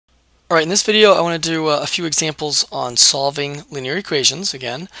Alright, in this video I want to do a few examples on solving linear equations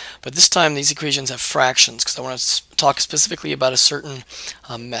again, but this time these equations have fractions because I want to talk specifically about a certain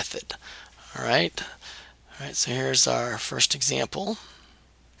method. Alright, so here's our first example.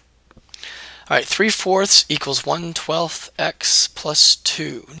 Alright, 3/4 equals 1/12 x plus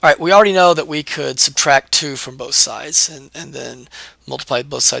 2. Alright, we already know that we could subtract 2 from both sides and then multiply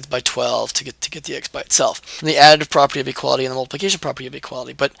both sides by 12 to get the x by itself. From the additive property of equality and the multiplication property of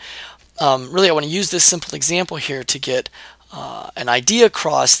equality. But really I want to use this simple example here to get an idea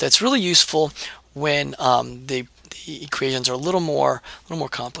across that's really useful when the equations are a little more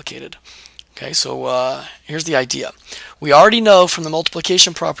complicated. Okay, so here's the idea. We already know from the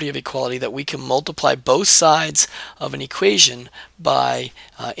multiplication property of equality that we can multiply both sides of an equation by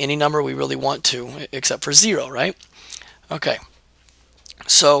any number we really want to, except for 0, right? Okay,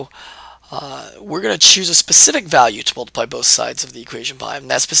 so we're going to choose a specific value to multiply both sides of the equation by,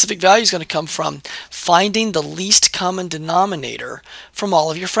 and that specific value is going to come from finding the least common denominator from all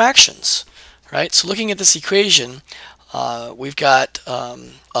of your fractions. Right? So looking at this equation, we've got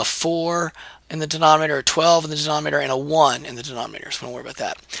a 4 in the denominator, a 12 in the denominator, and a 1 in the denominator, so don't worry about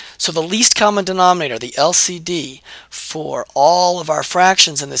that. So the least common denominator, the LCD, for all of our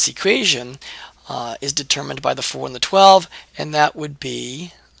fractions in this equation is determined by the 4 and the 12, and that would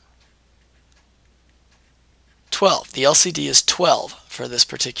be 12. The LCD is 12 for this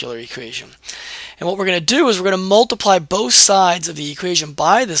particular equation. And what we're going to do is we're going to multiply both sides of the equation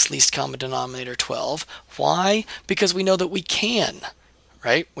by this least common denominator 12. Why? Because we know that we can,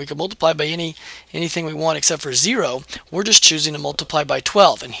 right? We can multiply by anything we want except for 0. We're just choosing to multiply by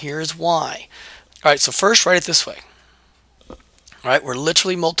 12, and here's why. All right, so first write it this way. All right, we're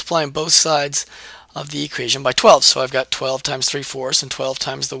literally multiplying both sides of the equation by 12. So I've got 12 times 3/4 and 12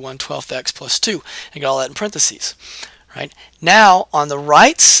 times the 1/12 x plus 2. I got all that in parentheses. Right? Now on the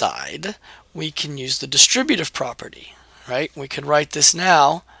right side we can use the distributive property. Right? We could write this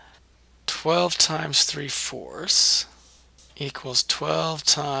now. 12 times 3/4 equals 12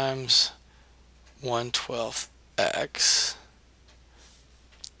 times 1/12 x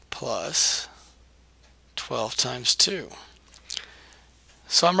plus 12 times 2.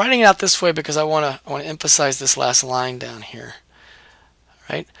 So I'm writing it out this way because I want to emphasize this last line down here.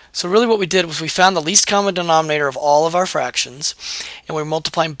 Right? So really what we did was we found the least common denominator of all of our fractions, and we're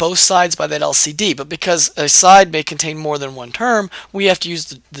multiplying both sides by that LCD. But because a side may contain more than one term, we have to use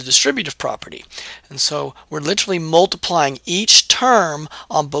the distributive property. And so we're literally multiplying each term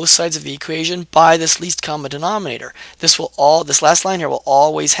on both sides of the equation by this least common denominator. This last line here will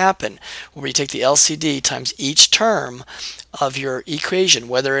always happen, where you take the LCD times each term of your equation,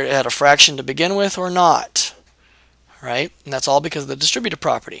 whether it had a fraction to begin with or not. Right? And that's all because of the distributive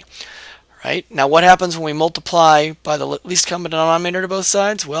property. Right? Now what happens when we multiply by the least common denominator to both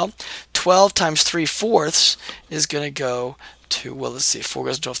sides? Well, 12 times 3/4 is going to go to, well, let's see, 4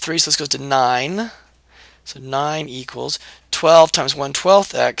 goes to 12, 3, so this goes to 9. So 9 equals 12 times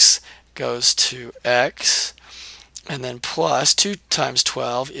 1/12 x goes to x, and then plus 2 times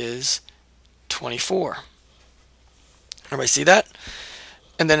 12 is 24. Everybody see that?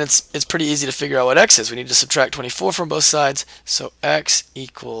 And then it's pretty easy to figure out what x is. We need to subtract 24 from both sides, so x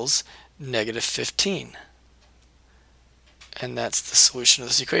equals -15. And that's the solution of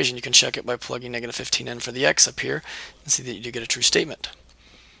this equation. You can check it by plugging -15 in for the x up here and see that you do get a true statement.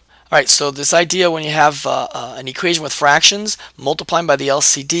 Alright, so this idea when you have an equation with fractions, multiplying by the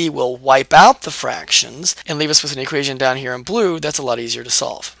LCD will wipe out the fractions and leave us with an equation down here in blue that's a lot easier to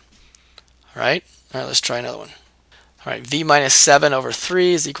solve. Alright, let's try another one. Alright, v minus 7 over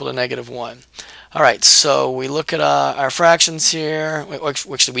 3 is equal to -1. Alright, so we look at our fractions here.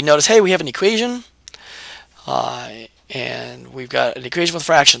 Actually, we notice, hey, we have an equation. And we've got an equation with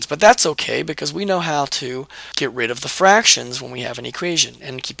fractions. But that's okay because we know how to get rid of the fractions when we have an equation.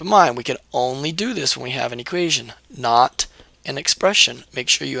 And keep in mind, we can only do this when we have an equation, not an expression. Make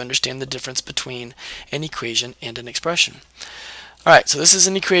sure you understand the difference between an equation and an expression. Alright, so this is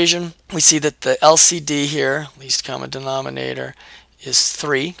an equation. We see that the LCD here, least common denominator, is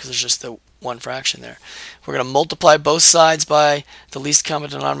 3, because there's just the one fraction there. We're going to multiply both sides by the least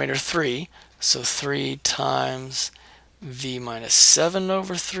common denominator 3. So 3 times v minus 7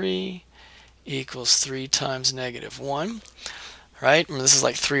 over 3 equals 3 times -1. Right? Remember, this is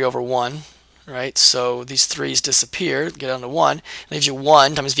like 3 over 1. Right? So these 3's disappear, get down to 1. It leaves you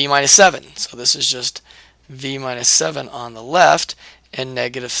 1 times v minus 7. So this is just v minus 7 on the left and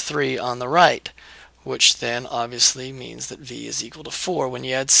 -3 on the right, which then obviously means that v is equal to 4 when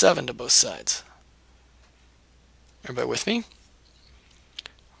you add 7 to both sides. Everybody with me?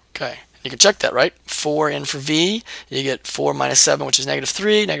 Okay, You can check that, right? 4 in for v, you get 4 minus 7, which is negative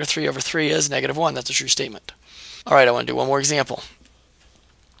 3. Negative 3 over 3 is negative 1. That's a true statement. All right, I want to do one more example.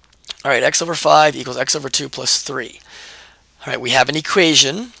 All right, x over 5 equals x over 2 plus 3. All right, we have an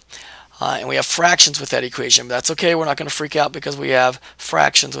equation, and we have fractions with that equation. But that's okay, we're not going to freak out because we have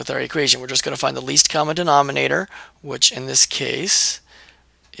fractions with our equation. We're just going to find the least common denominator, which in this case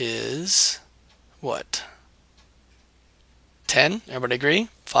is what? 10. Everybody agree?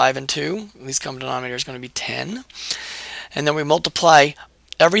 5 and 2. Least common denominator is going to be 10. And then we multiply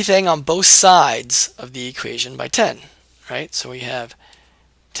everything on both sides of the equation by 10. Right? So we have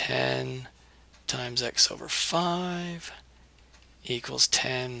 10 times x over 5 equals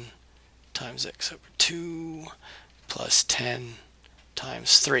 10 times x over 2 plus 10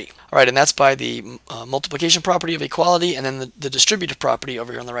 times 3. All right, and that's by the multiplication property of equality, and then the distributive property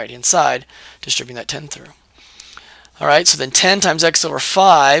over here on the right-hand side, distributing that 10 through. All right, so then 10 times x over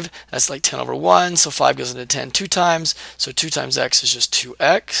 5, that's like 10 over 1, so 5 goes into 10 two times, so 2 times x is just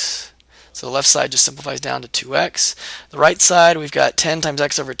 2x. So the left side just simplifies down to 2x. The right side, we've got 10 times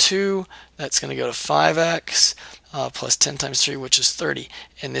x over 2, that's going to go to 5x, plus 10 times 3, which is 30.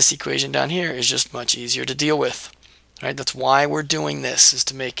 And this equation down here is just much easier to deal with. Right? That's why we're doing this, is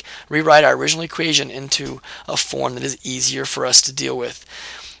to rewrite our original equation into a form that is easier for us to deal with.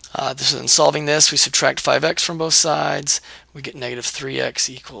 In solving this, we subtract 5x from both sides. We get negative 3x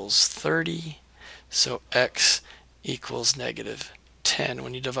equals 30. So x equals negative 10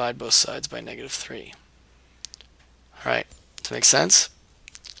 when you divide both sides by negative 3. All right, does that make sense?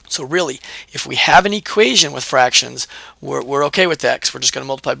 So really, if we have an equation with fractions, we're okay with that, because we're just going to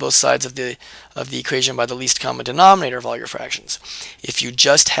multiply both sides of the equation by the least common denominator of all your fractions. If you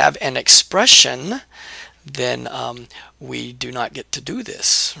just have an expression, then we do not get to do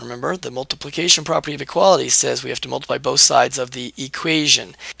this. Remember, the multiplication property of equality says we have to multiply both sides of the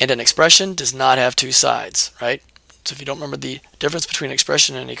equation, and an expression does not have two sides, right? So if you don't remember the difference between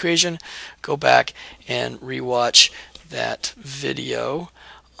expression and equation, go back and rewatch that video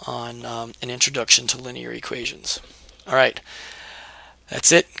on an introduction to linear equations. All right,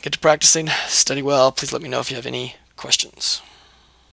 that's it. Get to practicing. Study well. Please let me know if you have any questions.